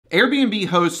Airbnb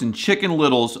hosts and Chicken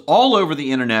Littles all over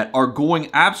the internet are going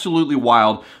absolutely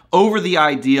wild over the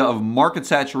idea of market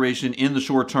saturation in the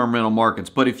short-term rental markets.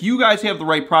 But if you guys have the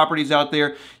right properties out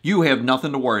there, you have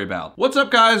nothing to worry about. What's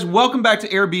up, guys? Welcome back to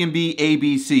Airbnb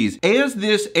ABCs. As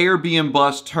this Airbnb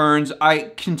bus turns,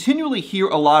 I continually hear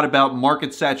a lot about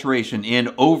market saturation and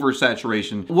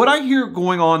oversaturation. What I hear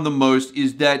going on the most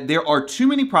is that there are too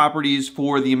many properties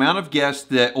for the amount of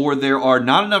guests or there are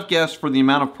not enough guests for the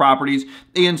amount of properties.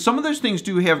 And some of those things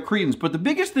do have credence, but the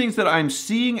biggest things that I'm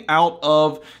seeing out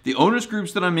of the owners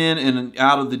groups that I'm in and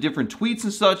out of the different tweets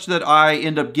and such that I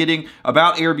end up getting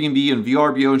about Airbnb and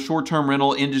VRBO and short-term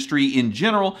rental industry in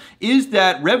general is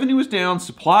that revenue is down,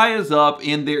 supply is up,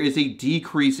 and there is a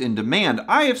decrease in demand.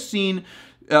 I have seen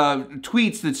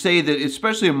tweets that say that,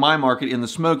 especially in my market in the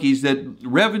Smokies, that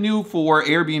revenue for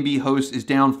Airbnb hosts is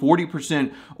down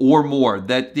 40% or more,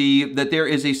 that there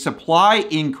is a supply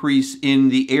increase in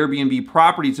the Airbnb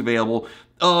properties available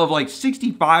of like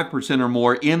 65% or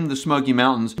more in the Smoky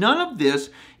Mountains. None of this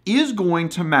is going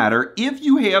to matter if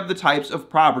you have the types of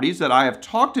properties that I have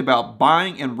talked about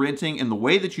buying and renting and the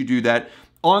way that you do that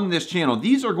on this channel.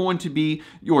 These are going to be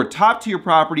your top tier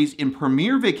properties in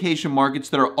premier vacation markets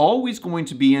that are always going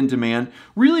to be in demand,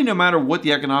 really no matter what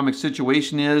the economic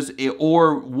situation is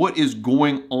or what is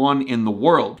going on in the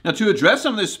world. Now, to address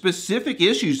some of the specific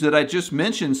issues that I just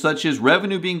mentioned, such as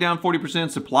revenue being down 40%,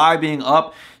 supply being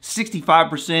up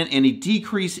 65%, and a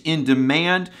decrease in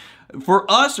demand, for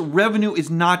us, revenue is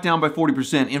not down by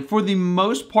 40%. And for the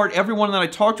most part, everyone that I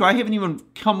talk to, I haven't even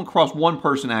come across one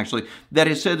person actually that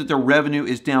has said that their revenue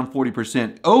is down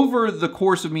 40%. Over the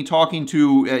course of me talking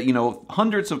to,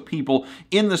 hundreds of people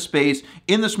in the space,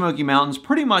 in the Smoky Mountains,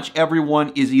 pretty much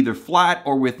everyone is either flat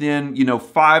or within,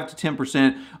 5 to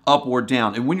 10% up or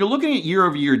down. And when you're looking at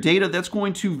year-over-year data, that's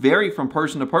going to vary from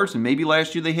person to person. Maybe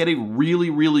last year they had a really,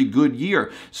 really good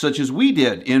year, such as we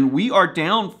did. And we are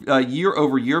down year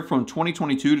over year from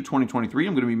 2022 to 2023.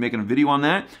 I'm going to be making a video on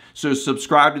that. So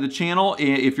subscribe to the channel.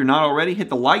 If you're not already, hit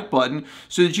the like button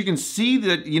so that you can see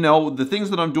that, the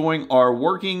things that I'm doing are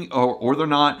working or they're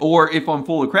not, or if I'm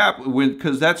full of crap,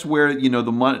 because that's where,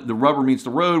 the rubber meets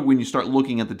the road when you start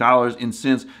looking at the dollars and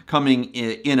cents coming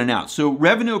in and out. So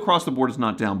revenue across the board is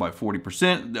not down by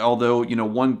 40%, although,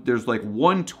 there's like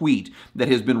one tweet that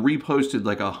has been reposted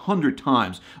like 100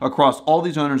 times across all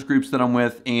these owners groups that I'm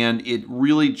with, and it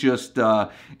really just,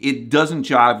 it doesn't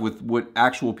jive with what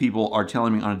actual people are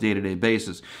telling me on a day-to-day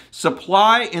basis.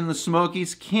 Supply in the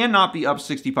Smokies cannot be up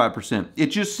 65%. It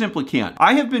just simply can't.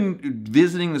 I have been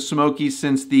visiting the Smokies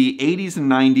since the 80s and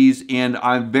 90s, and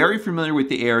I'm very familiar with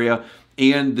the area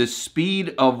and the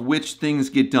speed of which things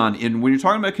get done. And when you're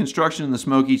talking about construction in the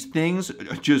Smokies, things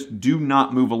just do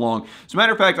not move along. As a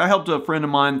matter of fact, I helped a friend of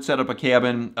mine set up a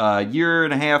cabin a year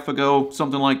and a half ago,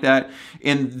 something like that.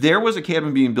 And there was a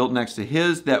cabin being built next to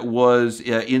his that was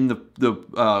in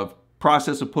the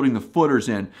process of putting the footers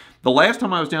in. The last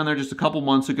time I was down there just a couple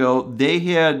months ago, they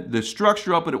had the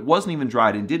structure up, but it wasn't even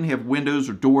dried. It didn't have windows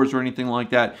or doors or anything like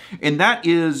that. And that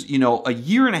is, a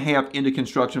year and a half into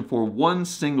construction for one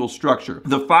single structure.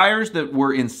 The fires that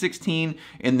were in 16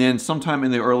 and then sometime in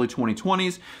the early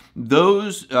 2020s,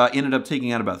 those ended up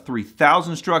taking out about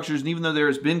 3,000 structures. And even though there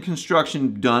has been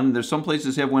construction done, there's some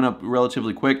places have went up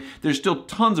relatively quick. There's still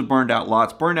tons of burned out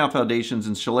lots, burned out foundations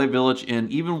in Chalet Village. And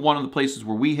even one of the places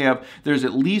where we have, there's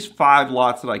at least 5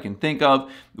 lots that I can think of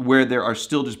where there are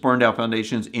still just burned out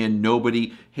foundations and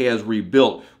nobody has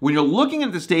rebuilt. When you're looking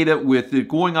at this data with it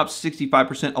going up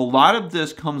 65%, a lot of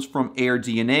this comes from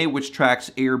AirDNA, which tracks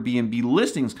Airbnb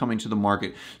listings coming to the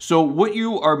market. So what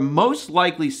you are most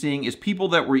likely seeing is people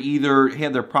that were either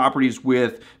had their properties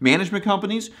with management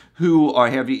companies who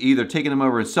have either taken them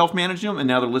over and self-managed them and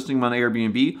now they're listing them on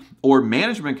Airbnb, or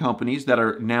management companies that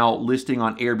are now listing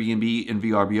on Airbnb and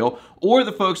VRBO, or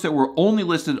the folks that were only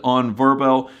listed on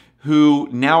VRBO who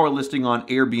now are listing on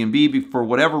Airbnb. For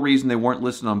whatever reason, they weren't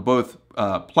listed on both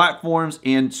platforms.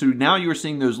 And so now you're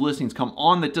seeing those listings come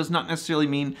on. That does not necessarily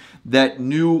mean that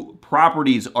new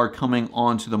properties are coming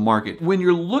onto the market. When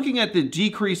you're looking at the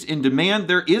decrease in demand,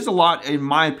 there is a lot, in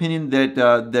my opinion, that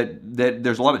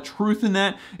there's a lot of truth in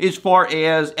that as far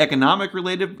as economic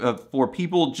related for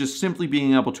people just simply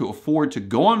being able to afford to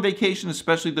go on vacation,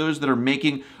 especially those that are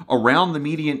making around the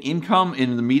median income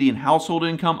and the median household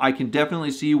income. I can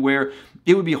definitely see where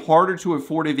it would be harder to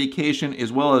afford a vacation,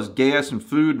 as well as gas and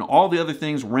food and all the other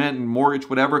things, rent and mortgage,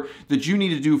 whatever, that you need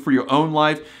to do for your own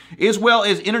life, as well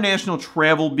as international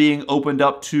travel being opened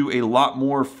up to a lot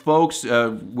more folks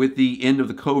with the end of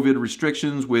the COVID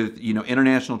restrictions with,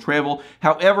 international travel.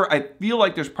 However, I feel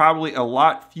like there's probably a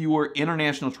lot fewer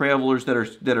international travelers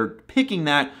that are picking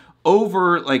that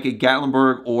over like a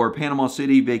Gatlinburg or Panama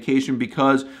City vacation,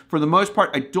 because for the most part,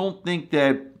 I don't think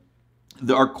that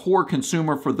our core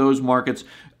consumer for those markets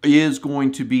is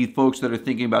going to be folks that are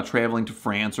thinking about traveling to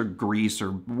France or Greece or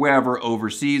wherever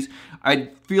overseas. I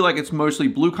feel like it's mostly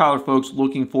blue collar folks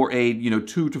looking for a 2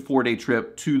 to 4 day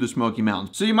trip to the Smoky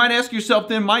Mountains. So you might ask yourself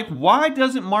then, Mike, why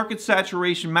doesn't market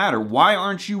saturation matter? Why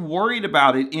aren't you worried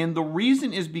about it? And the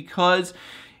reason is because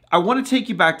I want to take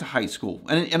you back to high school,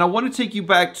 and I want to take you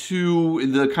back to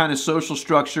the kind of social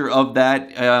structure of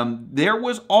that. There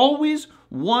was always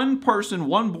one person,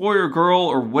 one boy or girl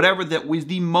or whatever, that was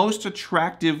the most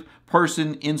attractive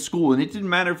person in school. And it didn't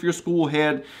matter if your school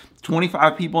had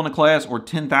 25 people in a class or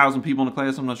 10,000 people in a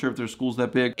class. I'm not sure if their school's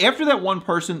that big. After that one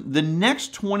person, the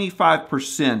next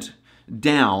 25%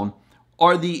 down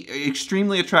are the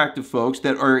extremely attractive folks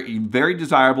that are very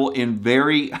desirable and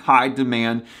very high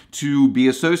demand to be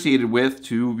associated with,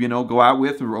 to go out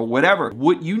with or whatever.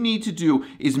 What you need to do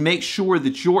is make sure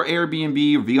that your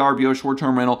Airbnb or VRBO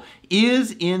short-term rental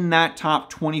is in that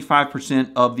top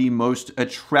 25% of the most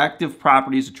attractive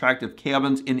properties, attractive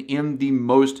cabins, and in the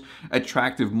most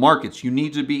attractive markets. You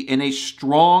need to be in a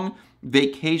strong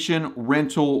vacation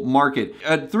rental market.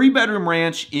 A 3-bedroom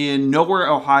ranch in nowhere,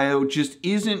 Ohio just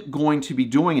isn't going to be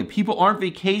doing it. People aren't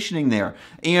vacationing there.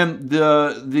 And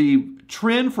the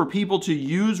trend for people to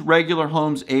use regular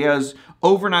homes as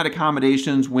overnight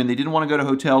accommodations when they didn't want to go to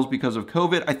hotels because of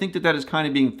COVID, I think that is kind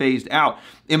of being phased out.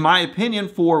 In my opinion,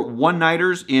 for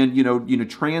one-nighters and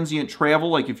transient travel,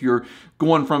 like if you're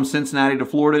going from Cincinnati to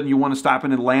Florida and you want to stop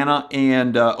in Atlanta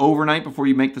and overnight before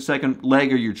you make the second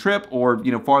leg of your trip, or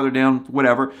farther down,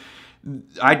 whatever,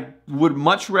 I would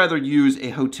much rather use a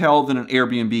hotel than an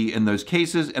Airbnb in those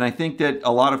cases. And I think that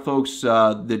a lot of folks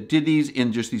that did these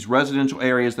in just these residential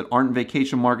areas that aren't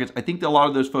vacation markets, I think that a lot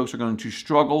of those folks are going to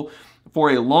struggle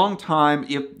for a long time,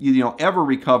 if ever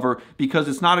recover, because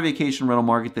it's not a vacation rental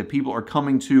market that people are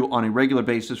coming to on a regular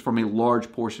basis from a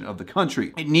large portion of the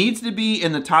country. It needs to be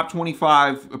in the top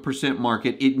 25%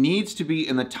 market. It needs to be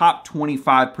in the top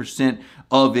 25%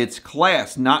 of its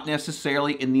class, not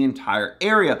necessarily in the entire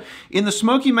area. In the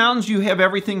Smoky Mountains, you have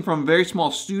everything from very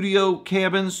small studio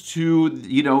cabins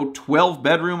to 12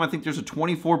 bedroom. I think there's a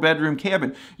 24 bedroom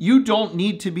cabin. You don't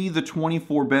need to be the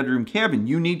 24 bedroom cabin.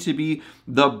 You need to be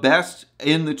the best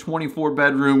in the 24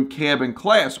 bedroom cabin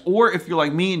class. Or if you're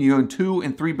like me and you own 2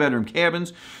 and 3 bedroom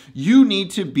cabins, you need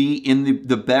to be in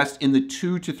the best in the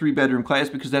 2 to 3 bedroom class,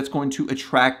 because that's going to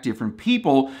attract different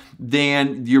people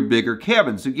than your bigger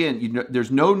cabins. Again,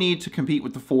 there's no need to compete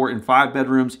with the 4 and 5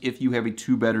 bedrooms if you have a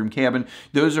 2-bedroom cabin.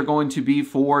 Those are going to be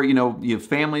for, you have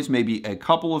families, maybe a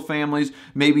couple of families,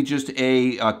 maybe just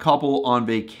a couple on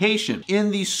vacation.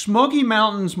 In the Smoky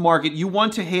Mountains market, you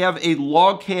want to have a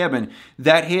log cabin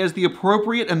that has the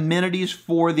appropriate amenities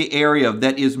for the area,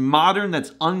 that is modern,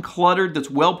 that's uncluttered, that's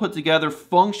well put together,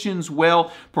 functions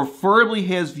well, preferably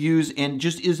has views, and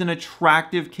just is an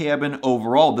attractive cabin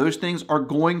overall. Those things are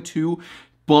going to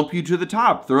bump you to the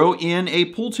top. Throw in a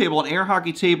pool table, an air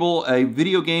hockey table, a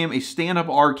video game, a stand-up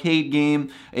arcade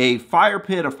game, a fire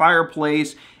pit, a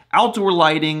fireplace, outdoor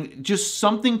lighting, just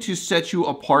something to set you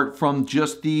apart from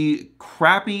just the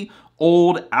crappy,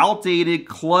 old, outdated,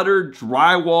 cluttered,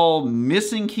 drywall,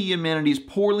 missing key amenities,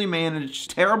 poorly managed,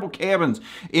 terrible cabins.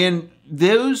 And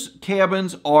those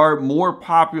cabins are more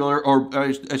popular, or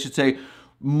I should say,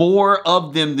 more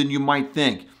of them than you might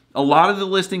think. A lot of the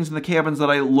listings in the cabins that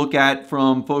I look at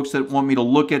from folks that want me to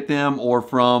look at them, or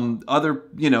from other,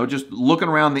 just looking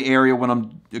around the area when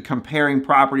I'm comparing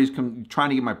properties, trying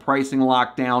to get my pricing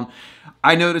locked down,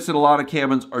 I notice that a lot of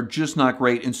cabins are just not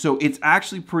great. And so it's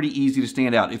actually pretty easy to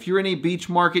stand out. If you're in a beach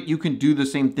market, you can do the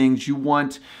same things. You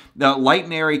want the light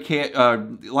and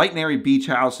airy beach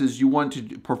houses. You want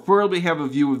to preferably have a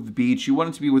view of the beach. You want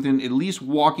it to be within at least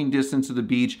walking distance of the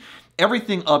beach.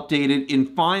 Everything updated, and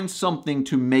find something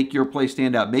to make your place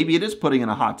stand out. Maybe it is putting in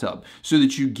a hot tub so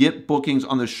that you get bookings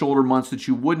on the shoulder months that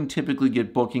you wouldn't typically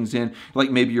get bookings in, like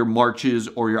maybe your Marches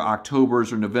or your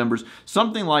Octobers or Novembers,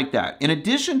 something like that. In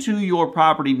addition to your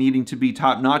property needing to be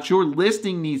top-notch, your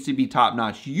listing needs to be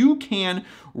top-notch. You can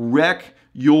wreck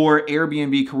your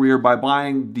Airbnb career by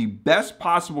buying the best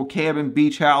possible cabin,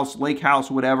 beach house, lake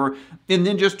house, whatever, and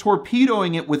then just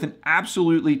torpedoing it with an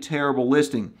absolutely terrible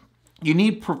listing. You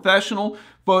need professional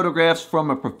photographs from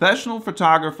a professional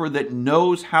photographer that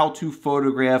knows how to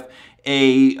photograph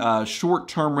a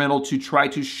short-term rental to try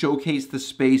to showcase the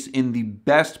space in the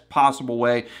best possible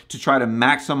way to try to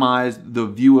maximize the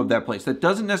view of that place. That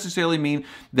doesn't necessarily mean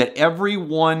that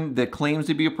everyone that claims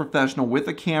to be a professional with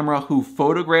a camera who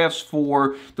photographs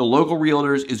for the local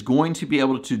realtors is going to be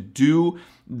able to do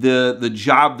the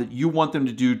job that you want them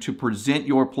to do to present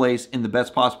your place in the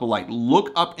best possible light.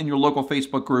 Look up in your local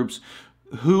Facebook groups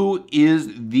who is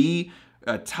the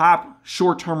top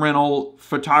short-term rental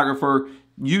photographer.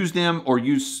 Use them or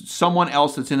use someone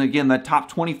else that's in, again, that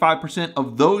top 25%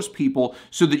 of those people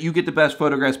so that you get the best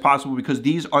photographs possible, because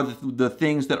these are the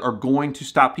things that are going to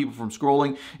stop people from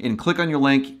scrolling and click on your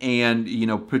link and, you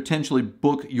know, potentially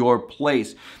book your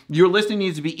place. Your listing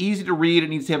needs to be easy to read. It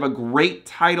needs to have a great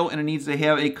title, and it needs to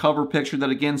have a cover picture that,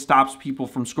 again, stops people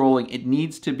from scrolling. It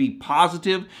needs to be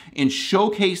positive and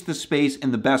showcase the space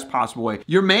in the best possible way.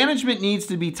 Your management needs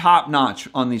to be top notch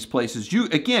on these places. You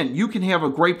can have a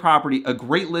great property, a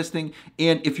great listing,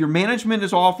 and if your management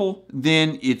is awful,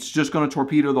 then it's just going to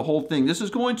torpedo the whole thing. This is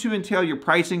going to entail your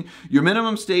pricing, your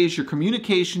minimum stays, your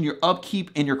communication, your upkeep,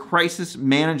 and your crisis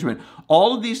management.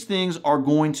 All of these things are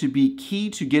going to be key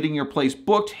to getting your place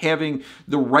booked, having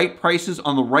the right prices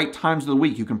on the right times of the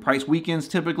week. You can price weekends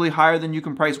typically higher than you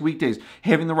can price weekdays.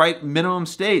 Having the right minimum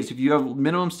stays. If you have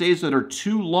minimum stays that are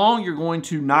too long, you're going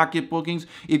to not get bookings.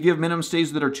 If you have minimum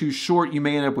stays that are too short, you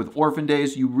may end up with orphan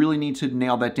days. You really need to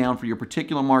nail that down for your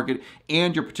particular market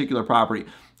and your particular property.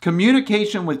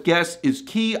 Communication with guests is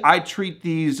key. I treat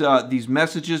these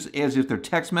messages as if they're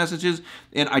text messages,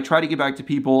 and I try to get back to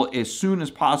people as soon as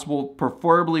possible,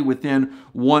 preferably within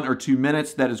 1 or 2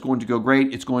 minutes. That is going to go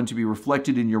great. It's going to be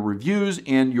reflected in your reviews,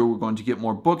 and you're going to get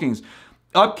more bookings.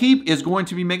 Upkeep is going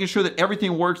to be making sure that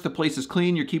everything works, the place is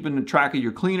clean, you're keeping track of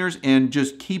your cleaners, and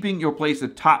just keeping your place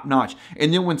at top notch.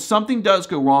 And then when something does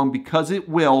go wrong, because it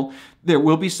will, there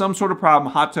will be some sort of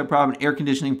problem, hot tub problem, air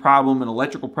conditioning problem, an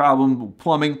electrical problem,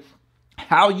 plumbing.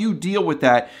 How you deal with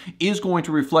that is going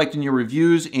to reflect in your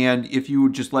reviews, and if you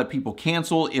just let people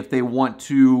cancel if they want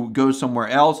to go somewhere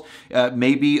else,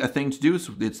 maybe a thing to do.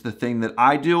 It's the thing that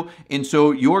I do. And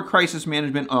so your crisis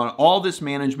management on all this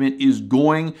management is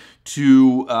going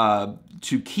to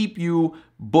keep you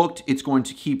booked. It's going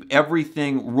to keep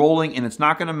everything rolling, and it's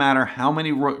not going to matter how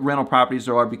many rental properties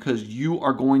there are, because you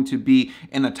are going to be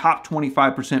in the top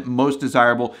 25% most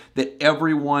desirable that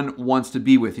everyone wants to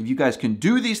be with. If you guys can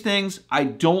do these things, I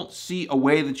don't see a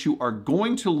way that you are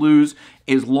going to lose,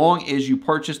 as long as you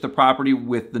purchase the property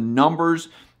with the numbers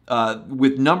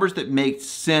that make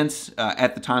sense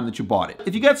at the time that you bought it.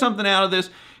 If you got something out of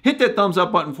this, hit that thumbs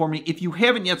up button for me. If you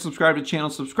haven't yet subscribed to the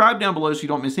channel, subscribe down below so you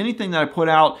don't miss anything that I put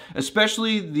out,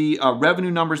 especially the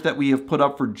revenue numbers that we have put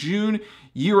up for June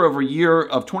year over year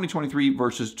of 2023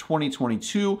 versus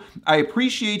 2022. I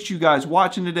appreciate you guys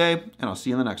watching today, and I'll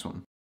see you in the next one.